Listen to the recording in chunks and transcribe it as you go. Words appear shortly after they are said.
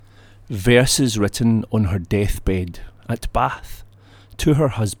Verses written on her deathbed at Bath to her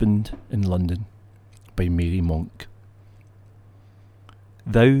husband in London by Mary Monk.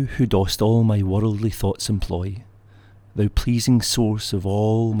 Thou who dost all my worldly thoughts employ, thou pleasing source of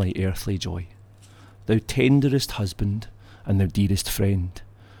all my earthly joy, thou tenderest husband and thou dearest friend,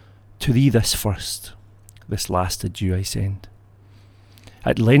 to thee this first, this last adieu I send.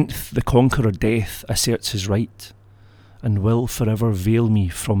 At length the conqueror death asserts his right, and will forever veil me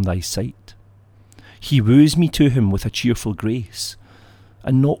from thy sight. He woos me to him with a cheerful grace,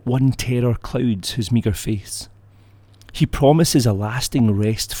 and not one terror clouds his meagre face. He promises a lasting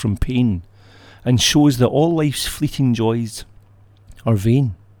rest from pain, and shows that all life's fleeting joys are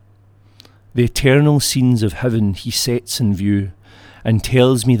vain. The eternal scenes of heaven he sets in view, and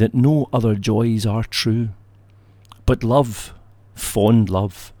tells me that no other joys are true. But love, fond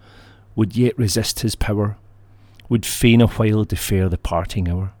love, would yet resist his power, would fain a while defer the parting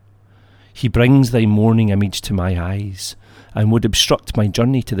hour. He brings thy morning image to my eyes, and would obstruct my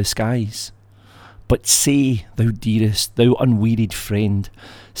journey to the skies. But say, thou dearest, thou unwearied friend,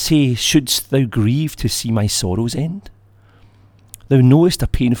 say, shouldst thou grieve to see my sorrows end? Thou knowest a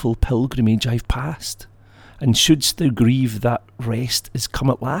painful pilgrimage I've passed, and shouldst thou grieve that rest is come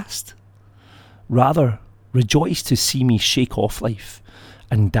at last? Rather, rejoice to see me shake off life,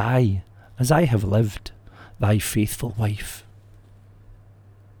 and die, as I have lived, thy faithful wife.